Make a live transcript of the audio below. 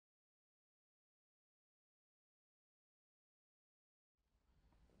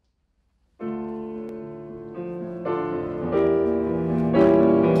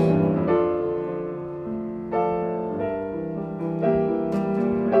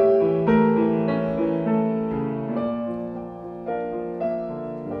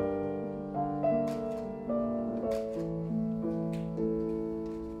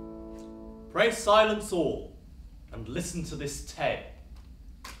Pray silence all, and listen to this tale.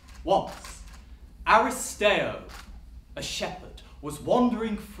 Once, Aristeo, a shepherd, was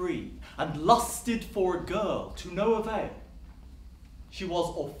wandering free, and lusted for a girl to no avail. She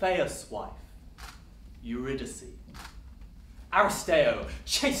was Orpheus' wife, Eurydice. Aristeo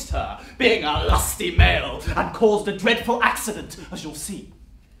chased her, being a lusty male, and caused a dreadful accident, as you'll see.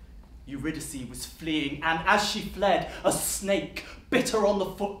 Eurydice was fleeing, and as she fled, a snake bit her on the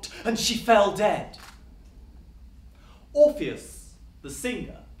foot, and she fell dead. Orpheus, the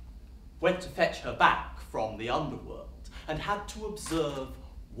singer, went to fetch her back from the underworld, and had to observe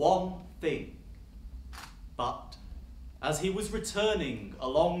one thing. But as he was returning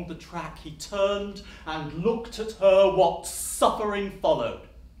along the track, he turned and looked at her. What suffering followed!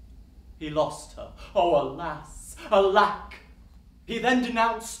 He lost her. Oh, alas, alack! He then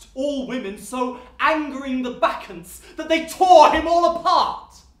denounced all women, so angering the Bacchantes that they tore him all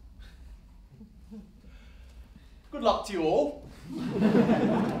apart. Good luck to you all.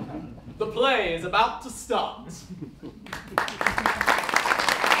 The play is about to start.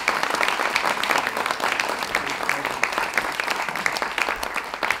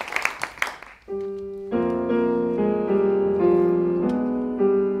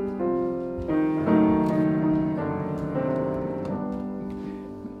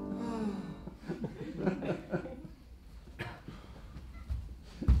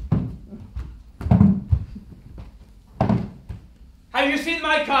 Have you seen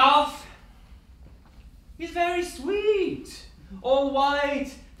my calf? He's very sweet. All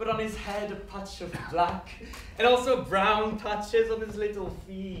white, but on his head a patch of black, and also brown patches on his little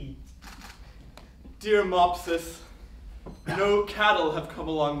feet. Dear Mopsus, no cattle have come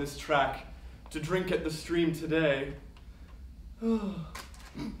along this track to drink at the stream today. And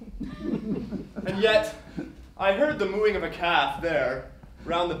yet, I heard the mooing of a calf there,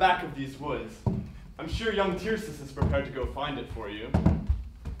 round the back of these woods. I'm sure young Tirsus is prepared to go find it for you.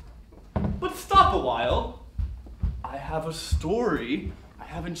 But stop a while. I have a story I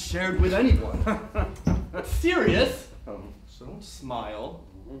haven't shared with anyone. Serious? So don't smile.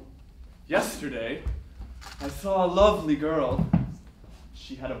 Yesterday, I saw a lovely girl.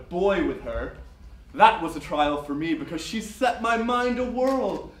 She had a boy with her. That was a trial for me because she set my mind a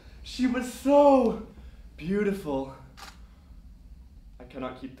whirl. She was so beautiful. I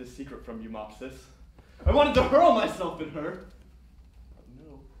cannot keep this secret from you, Mopsus. I wanted to hurl myself in her, but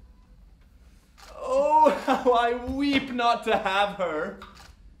no. Oh, how I weep not to have her.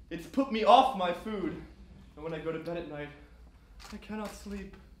 It's put me off my food, and when I go to bed at night, I cannot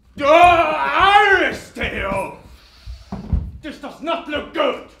sleep. Aristeo! This does not look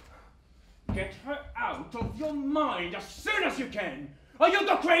good. Get her out of your mind as soon as you can, or you'll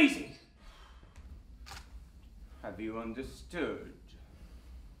go crazy. Have you understood?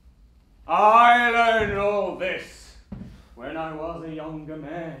 I learned all this when I was a younger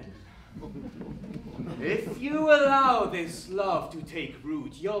man. If you allow this love to take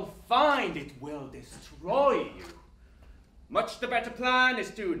root, you'll find it will destroy you. Much the better plan is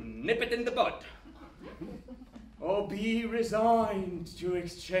to nip it in the bud. Or be resigned to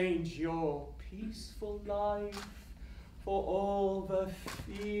exchange your peaceful life for all the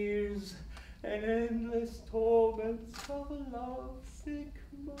fears and endless torments of a lovesick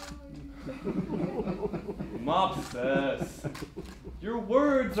mind. Mopsus, your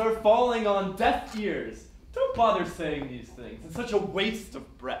words are falling on deaf ears. Don't bother saying these things. It's such a waste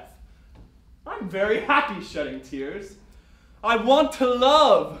of breath. I'm very happy shedding tears. I want to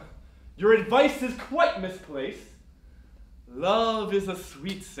love. Your advice is quite misplaced. Love is a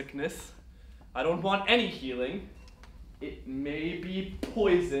sweet sickness. I don't want any healing. It may be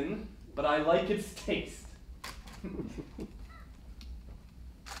poison, but I like its taste.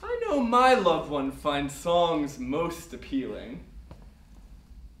 I know my loved one finds songs most appealing.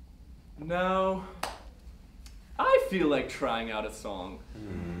 Now, I feel like trying out a song.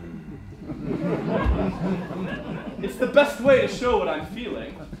 It's the best way to show what I'm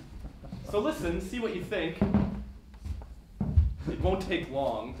feeling. So listen, see what you think. It won't take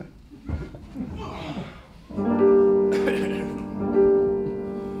long.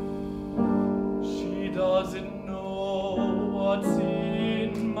 She doesn't know what's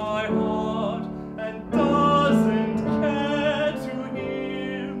in my heart and doesn't care to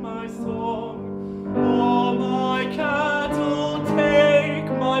hear my song. All my cattle take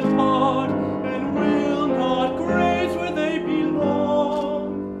my part and will not graze where they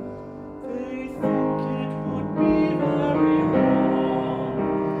belong. They think it would be very wrong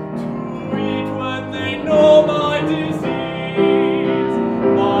to eat when they know my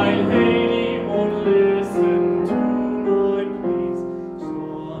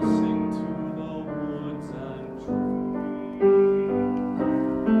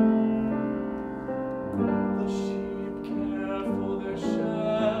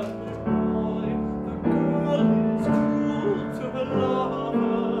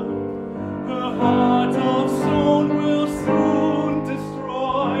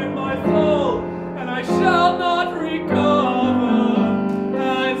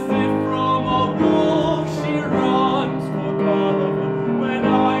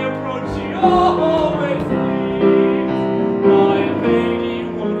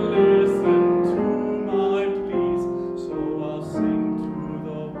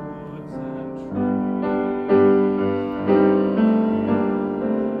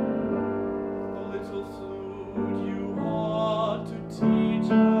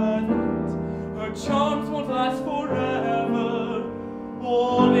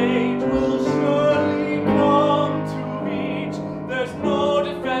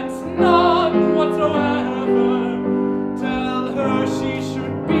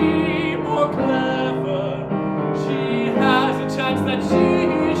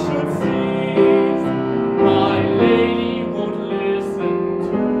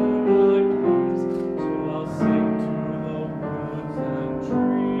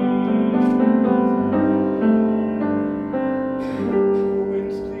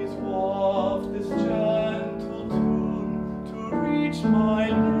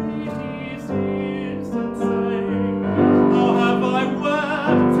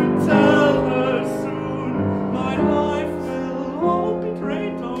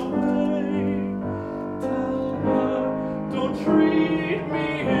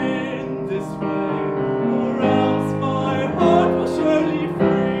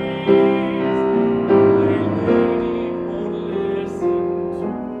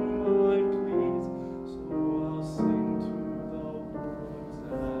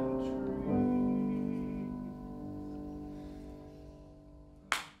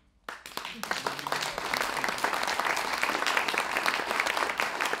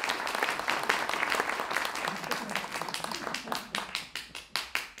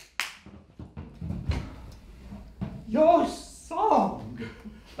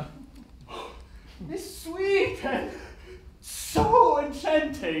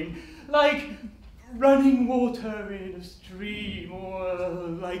something like running water in a stream, or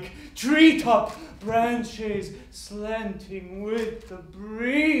like treetop branches slanting with the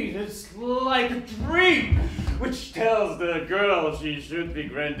breeze. It's like a dream which tells the girl she should be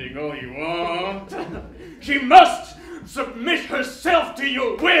granting all you want. She must submit herself to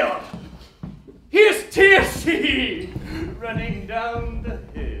your will. Here's Tirce running down the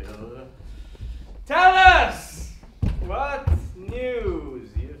hill. Tell us what news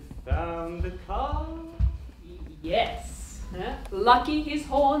you found the car. Yes. Lucky his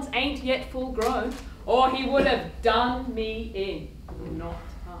horns ain't yet full grown, or he would have done me in. Not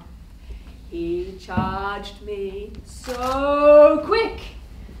time. He charged me so quick.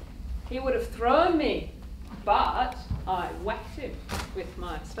 He would have thrown me, but I whacked him with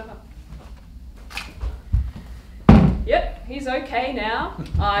my staff. Yep, he's okay now.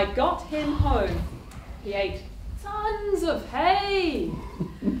 I got him home. He ate tons of hay.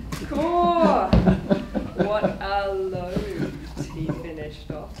 Cool. What a load, he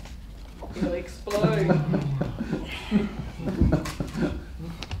finished off. He'll explode.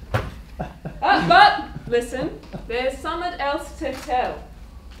 But, listen, there's something else to tell.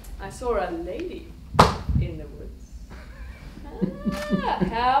 I saw a lady in the woods.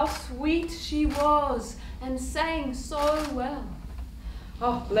 How sweet she was, and sang so well.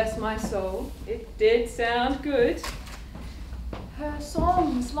 Oh, bless my soul, it did sound good. Her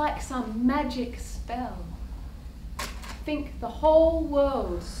song was like some magic spell. Think the whole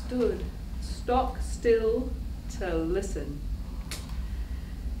world stood stock still to listen.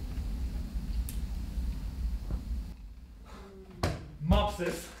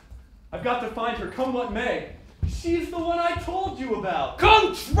 Mopsus, I've got to find her, come what may. She's the one I told you about.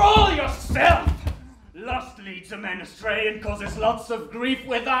 Control yourself! Lust leads a man astray and causes lots of grief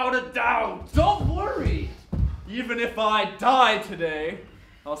without a doubt. Don't worry. Even if I die today,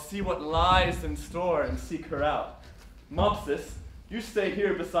 I'll see what lies in store and seek her out. Mopsus, you stay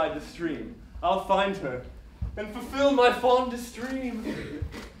here beside the stream. I'll find her and fulfill my fondest dream.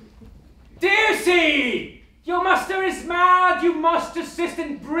 Tirce! Your master is mad! You must assist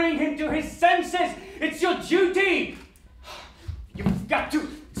and bring him to his senses! It's your duty! You've got to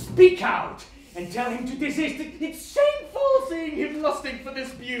speak out and tell him to desist. It's shameful seeing him lusting for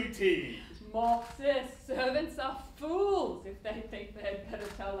this beauty. Mopsus, servants are fools if they think they'd better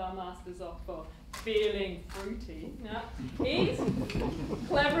tell our masters off for feeling fruity. No, he's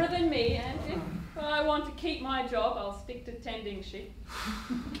cleverer than me, and if I want to keep my job, I'll stick to tending sheep.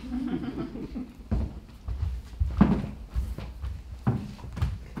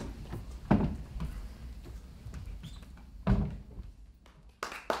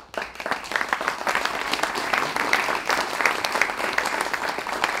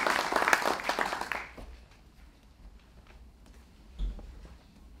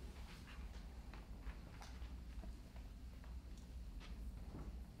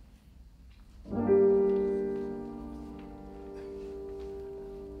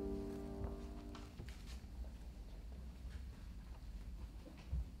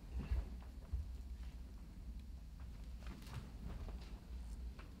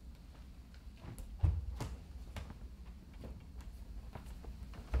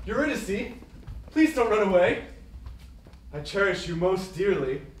 Eurydice, please don't run away. I cherish you most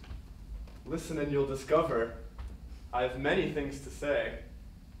dearly. Listen and you'll discover I have many things to say.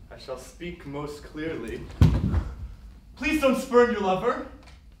 I shall speak most clearly. Please don't spurn your lover.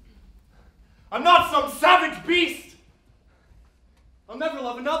 I'm not some savage beast. I'll never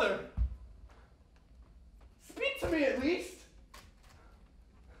love another. Speak to me at least.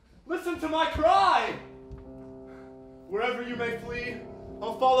 Listen to my cry. Wherever you may flee,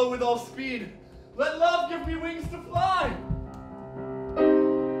 I'll follow with all speed. Let love give me wings to fly.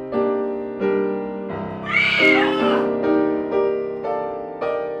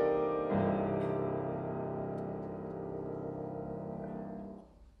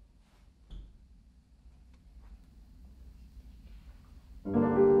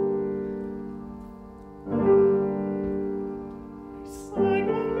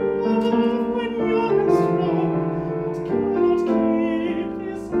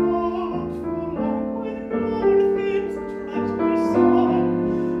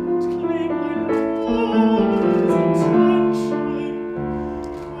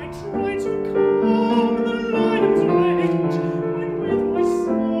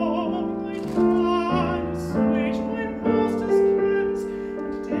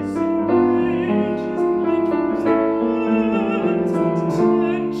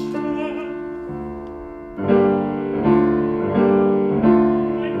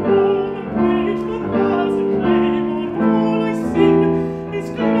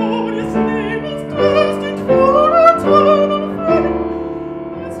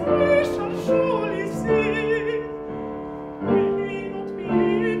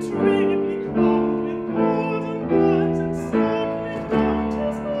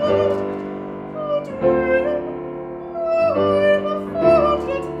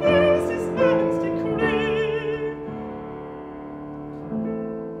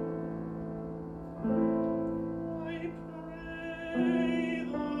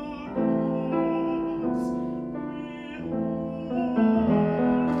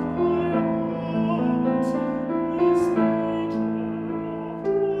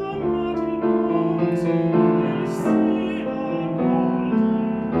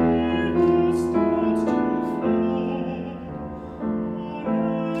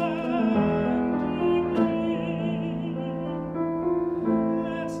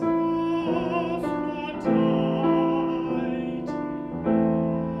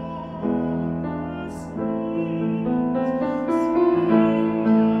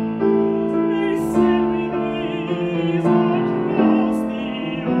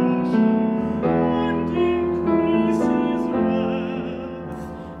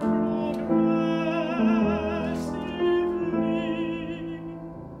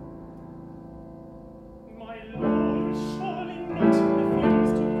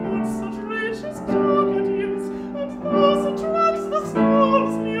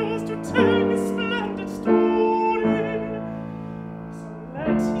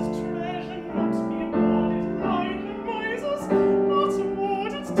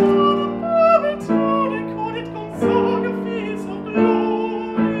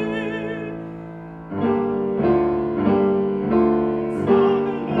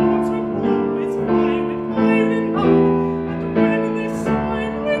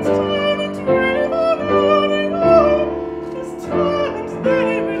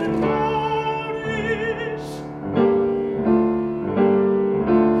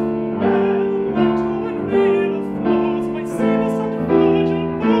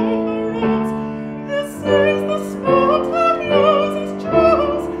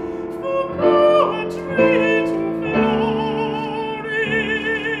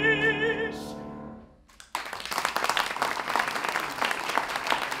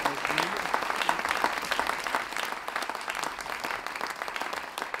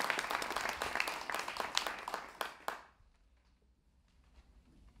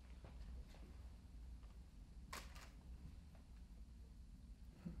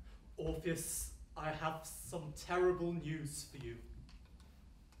 Orpheus, I have some terrible news for you.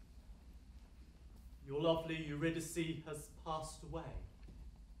 Your lovely Eurydice has passed away.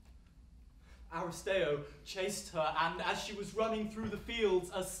 Aristeo chased her, and as she was running through the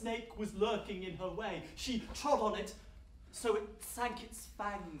fields, a snake was lurking in her way. She trod on it, so it sank its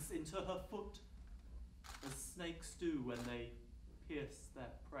fangs into her foot, as snakes do when they pierce their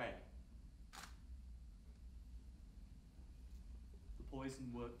prey. The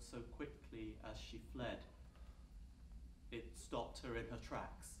poison worked so quickly as she fled, it stopped her in her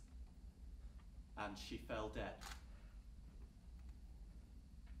tracks, and she fell dead.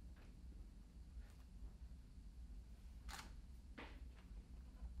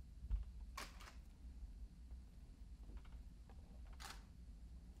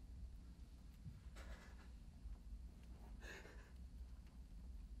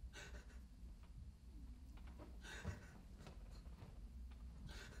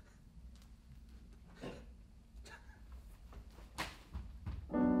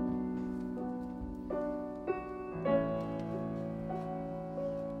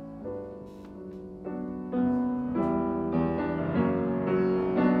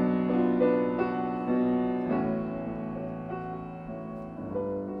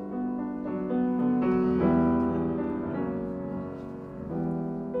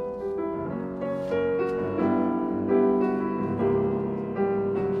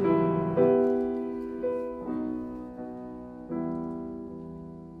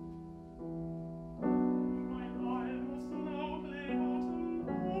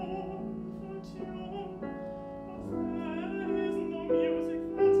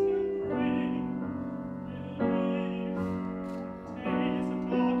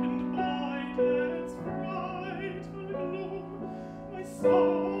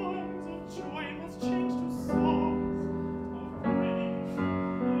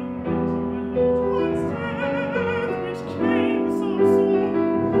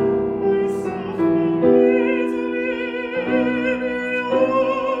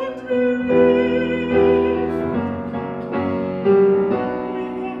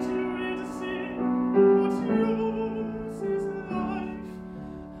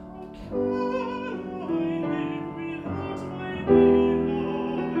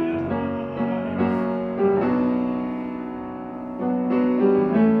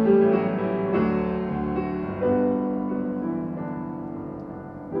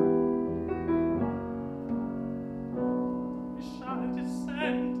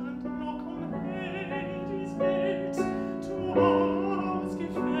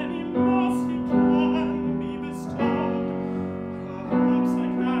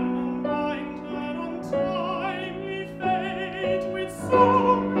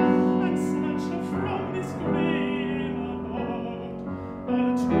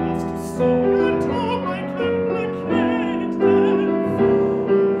 Trust so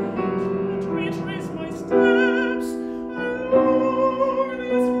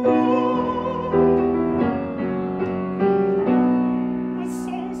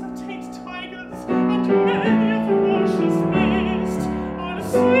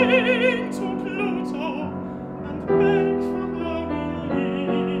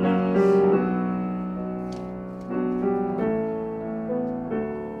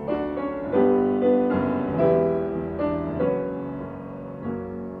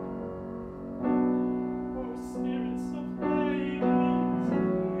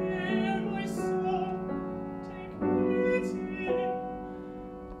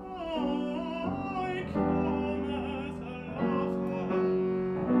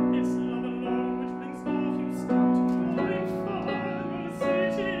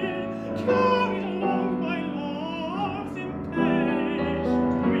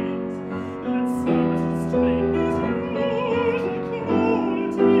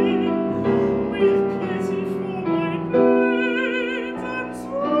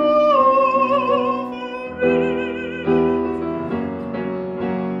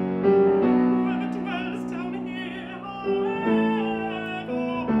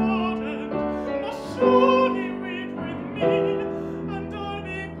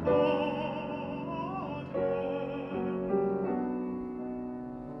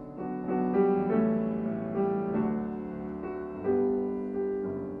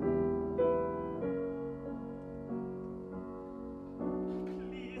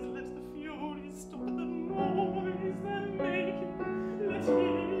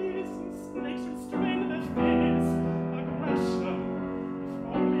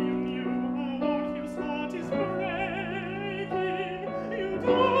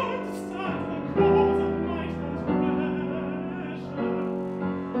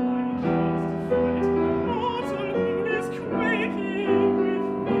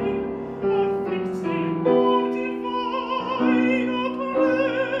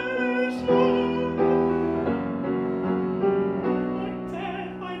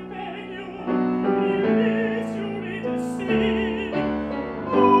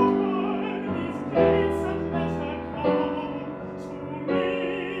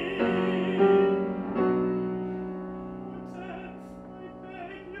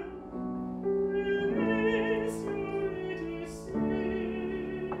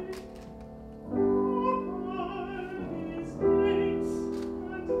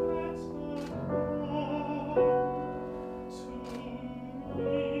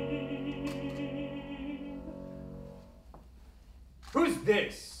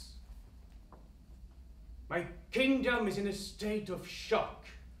this? My kingdom is in a state of shock.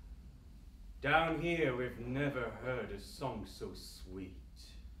 Down here we've never heard a song so sweet.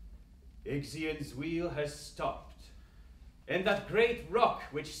 Ixion's wheel has stopped, and that great rock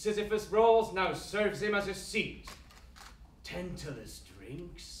which Sisyphus rolls now serves him as a seat. Tantalus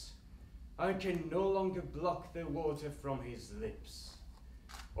drinks. I can no longer block the water from his lips.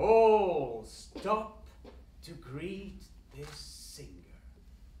 All stop to greet this singer.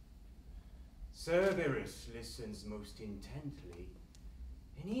 Cerberus listens most intently,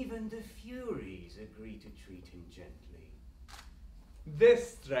 and even the Furies agree to treat him gently.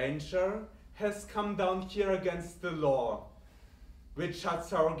 This stranger has come down here against the law, which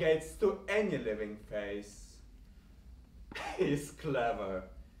shuts our gates to any living face. He's clever.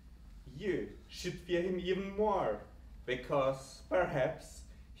 You should fear him even more, because perhaps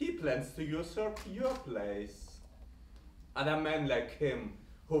he plans to usurp your place. And a man like him,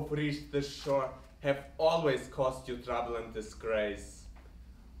 who've reached the shore, have always caused you trouble and disgrace.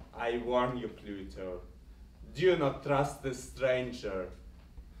 I warn you, Pluto, do not trust this stranger.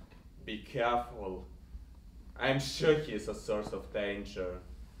 Be careful. I'm sure he is a source of danger.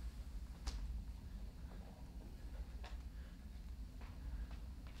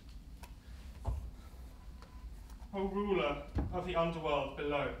 O ruler of the underworld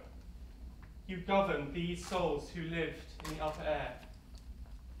below, you govern these souls who lived in the upper air.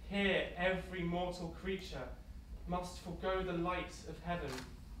 Here every mortal creature must forego the light of heaven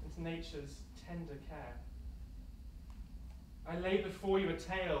and nature's tender care. I lay before you a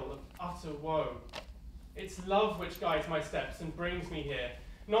tale of utter woe. It's love which guides my steps and brings me here,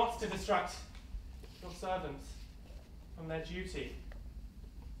 not to distract your servants from their duty,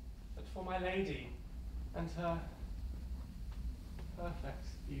 but for my lady and her perfect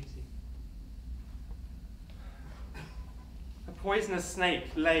beauty. A poisonous snake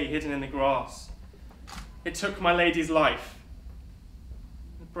lay hidden in the grass. It took my lady's life.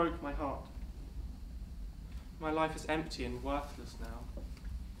 It broke my heart. My life is empty and worthless now.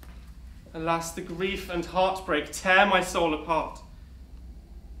 Alas, the grief and heartbreak tear my soul apart.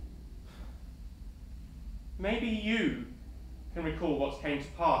 Maybe you can recall what came to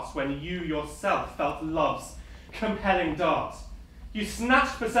pass when you yourself felt love's compelling dart. You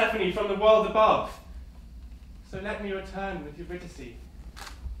snatched Persephone from the world above. So let me return with Eurydice,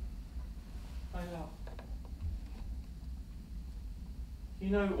 my love. You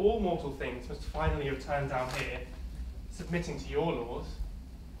know all mortal things must finally return down here, submitting to your laws.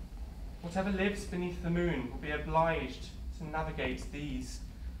 Whatever lives beneath the moon will be obliged to navigate these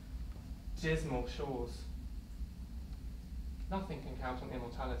dismal shores. Nothing can count on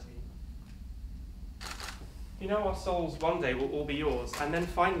immortality. You know our souls one day will all be yours, and then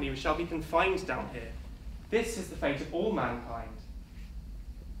finally we shall be confined down here. This is the fate of all mankind.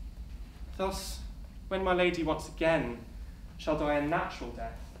 Thus, when my lady once again shall die a natural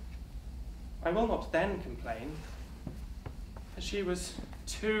death, I will not then complain, as she was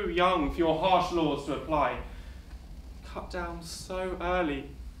too young for your harsh laws to apply. Cut down so early,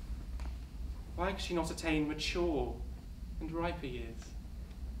 why could she not attain mature and riper years?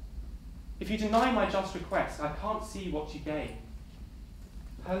 If you deny my just request, I can't see what you gain.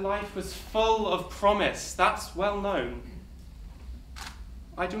 Her life was full of promise, that's well known.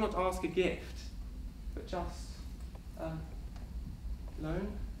 I do not ask a gift, but just a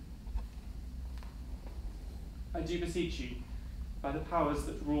loan. I do beseech you, by the powers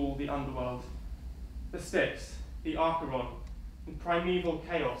that rule the underworld, the Styx, the Acheron, and primeval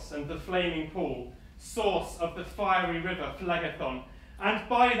chaos, and the flaming pool, source of the fiery river Phlegethon, and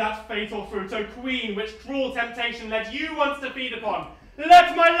by that fatal fruit, O queen, which cruel temptation led you once to feed upon,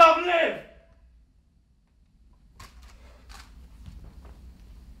 let my love live!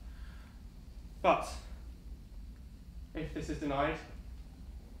 But, if this is denied,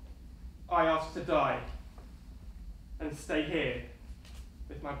 I ask to die and stay here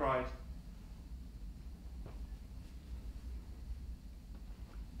with my bride.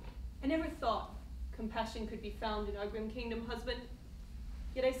 I never thought compassion could be found in our grim kingdom, husband.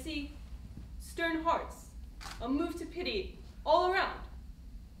 Yet I see stern hearts, unmoved to pity, all around.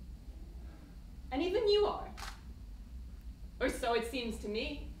 And even you are. Or so it seems to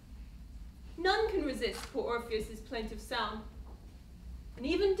me. None can resist poor Orpheus' plaintive sound. And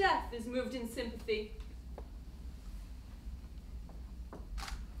even death is moved in sympathy.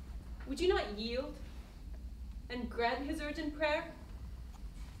 Would you not yield and grant his urgent prayer?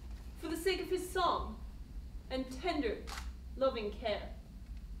 For the sake of his song and tender, loving care.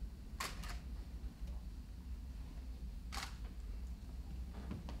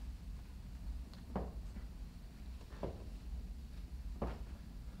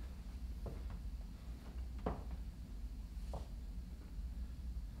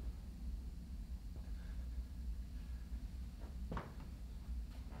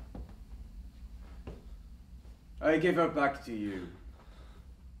 I give her back to you.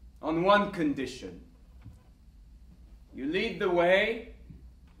 On one condition. You lead the way,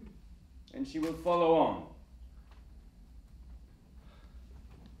 and she will follow on.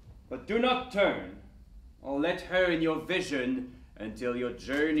 But do not turn, or let her in your vision until your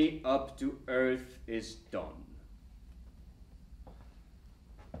journey up to earth is done.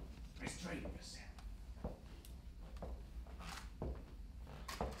 Restrain yourself.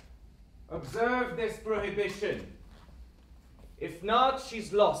 Observe this prohibition. If not,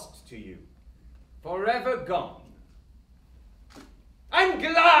 she's lost to you, forever gone. I'm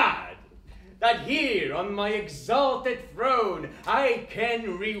glad that here on my exalted throne I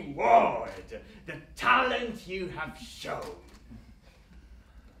can reward the talent you have shown.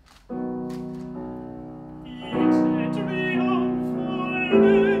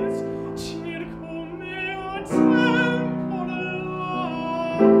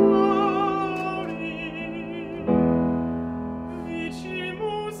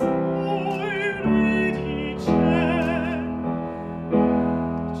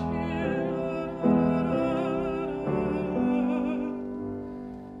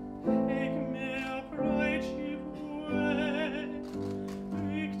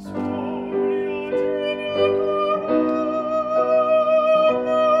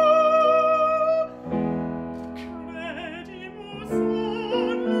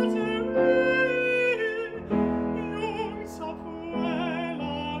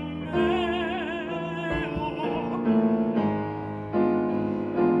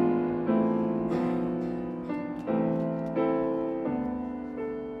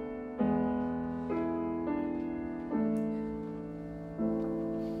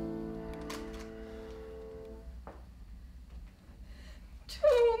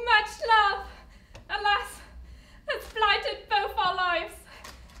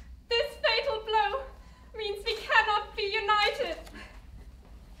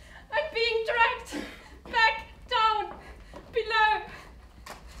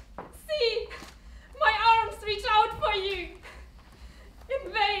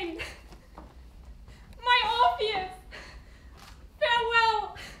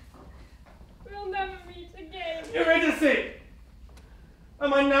 Eurydice!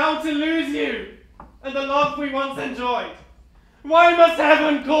 Am I now to lose you, and the love we once enjoyed? Why must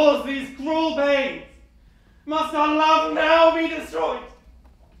heaven cause these cruel pains? Must our love now be destroyed?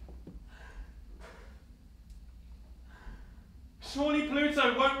 Surely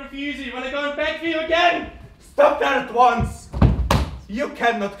Pluto won't refuse you when I go and beg for you again! Stop there at once! You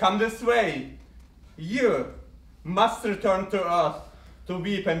cannot come this way. You must return to earth to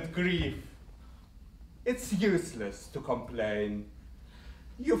weep and grieve. It's useless to complain.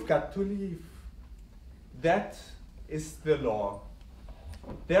 You've got to leave. That is the law.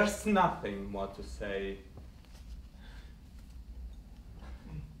 There's nothing more to say.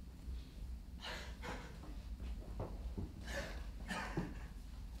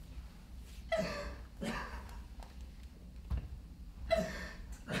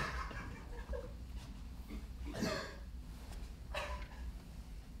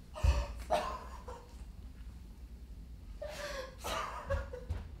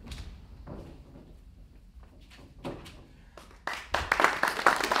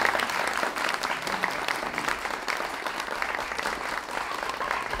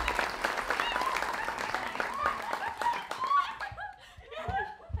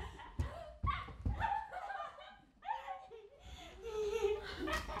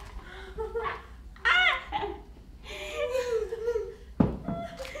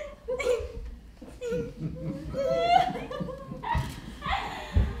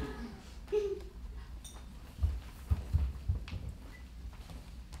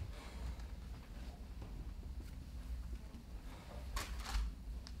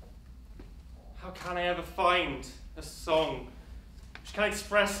 How can I ever find a song which can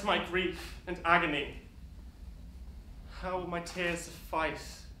express my grief and agony? How will my tears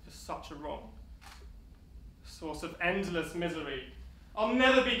suffice for such a wrong? A source of endless misery. I'll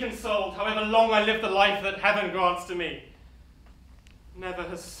never be consoled, however long I live the life that heaven grants to me. Never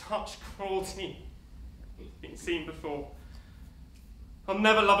has such cruelty been seen before. I'll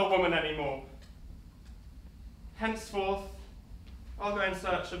never love a woman anymore. Henceforth, I'll go in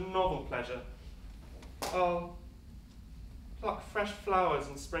search of novel pleasure. I'll pluck fresh flowers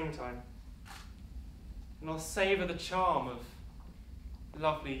in springtime, and I'll savour the charm of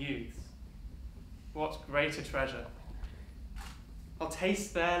lovely youths. What greater treasure! I'll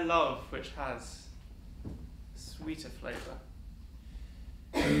taste their love, which has sweeter flavour.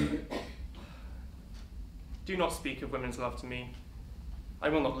 Do not speak of women's love to me. I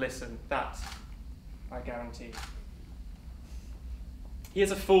will not listen. That I guarantee. He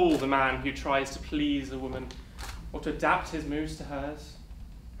is a fool, the man who tries to please a woman, or to adapt his moves to hers.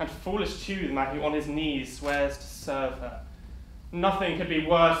 And foolish too, the man who on his knees swears to serve her. Nothing could be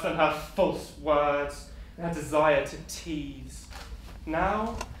worse than her false words, her desire to tease.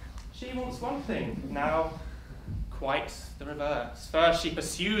 Now, she wants one thing, now quite the reverse. First she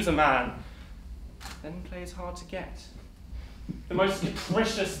pursues a man, then plays hard to get. The most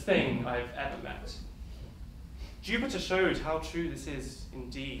capricious thing I've ever met. Jupiter showed how true this is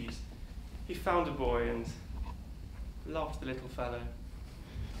indeed. He found a boy and loved the little fellow.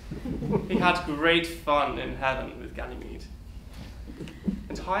 He had great fun in heaven with Ganymede.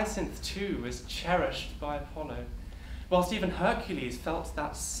 And Hyacinth too was cherished by Apollo, whilst even Hercules felt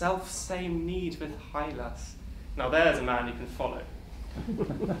that self-same need with Hylas. Now there's a man you can follow.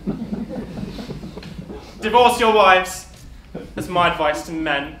 Divorce your wives. That's my advice to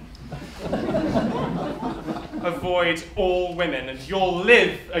men. Avoid all women and you'll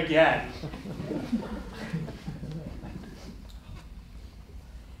live again.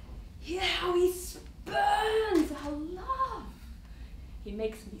 Hear how he spurns our love. He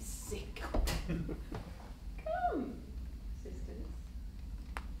makes me sick. Come, sisters.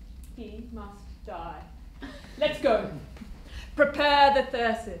 He must die. Let's go. Prepare the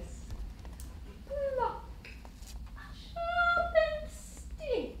thyrsus. Pluck a sharpened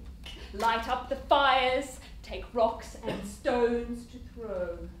stick. Light up the fires. Take rocks and stones to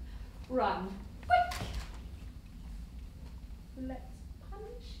throw. Run quick. Let's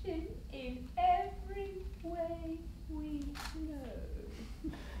punish him in every way we know.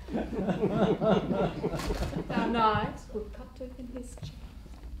 Our knives will cut open his chest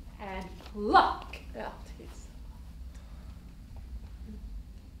and pluck out his heart.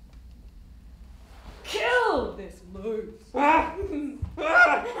 Kill this moose.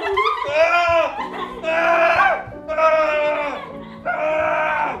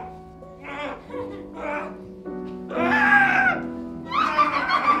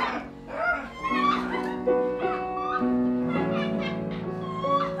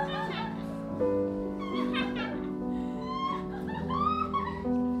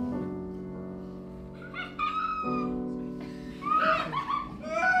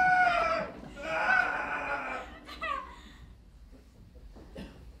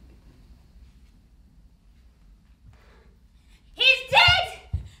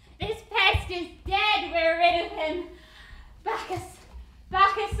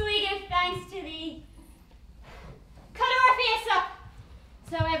 Bacchus, we give thanks to thee. Cut Orpheus up,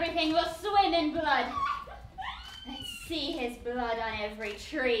 so everything will swim in blood. Let's see his blood on every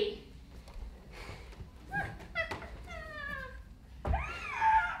tree.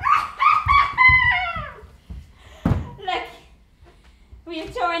 Look, we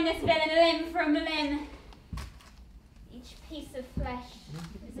have torn this villain limb from limb. Each piece of flesh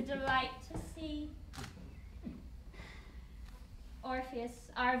is a delight to see. Orpheus,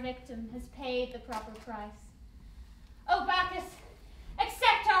 our victim, has paid the proper price. O Bacchus,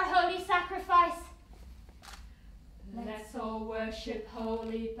 accept our holy sacrifice. Let's all worship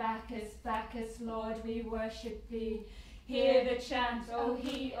holy Bacchus, Bacchus, Lord, we worship thee. Hear the chant, oh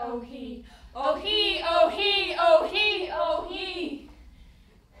he, oh he, oh he, oh he, oh he, oh he.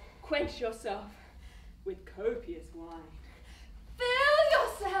 Quench yourself with copious wine. Fill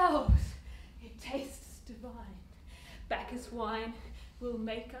yourselves, it tastes divine. Bacchus wine will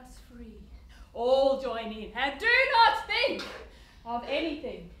make us free. All join in and do not think of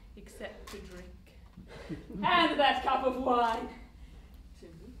anything except to drink. Hand that cup of wine to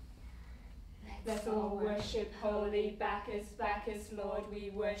me. Let's all worship holy Bacchus, Bacchus, Lord,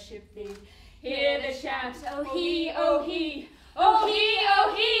 we worship thee. Hear the chant, oh he, oh he, oh he,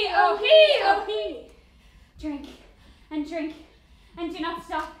 oh he, oh he, oh he. Drink, and do not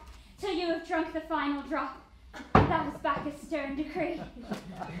stop till you have drunk the final drop. That was Bacchus' stern decree.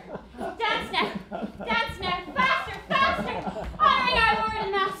 Dance now, faster, faster, honoring our Lord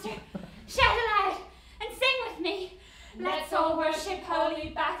and Master. Shout aloud and sing with me. Let's all worship holy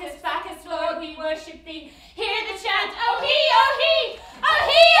Bacchus, Bacchus, Lord, we worship thee. Hear the chant, oh he, oh he, oh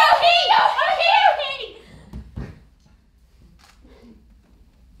he, oh he, oh he, oh he.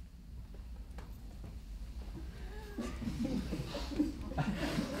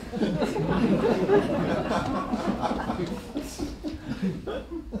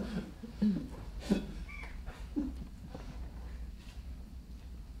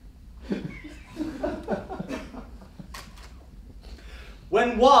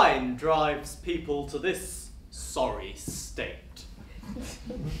 When wine drives people to this sorry state,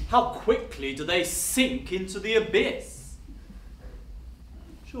 how quickly do they sink into the abyss?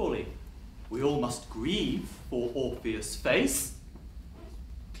 Surely, We all must grieve for Orpheus' face.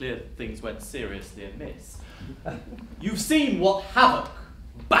 Clear things went seriously amiss. You've seen what havoc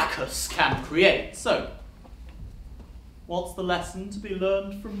Bacchus can create, so what's the lesson to be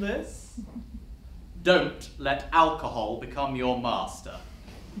learned from this? Don't let alcohol become your master.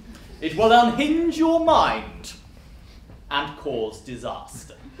 It will unhinge your mind and cause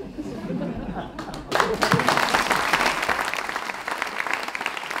disaster.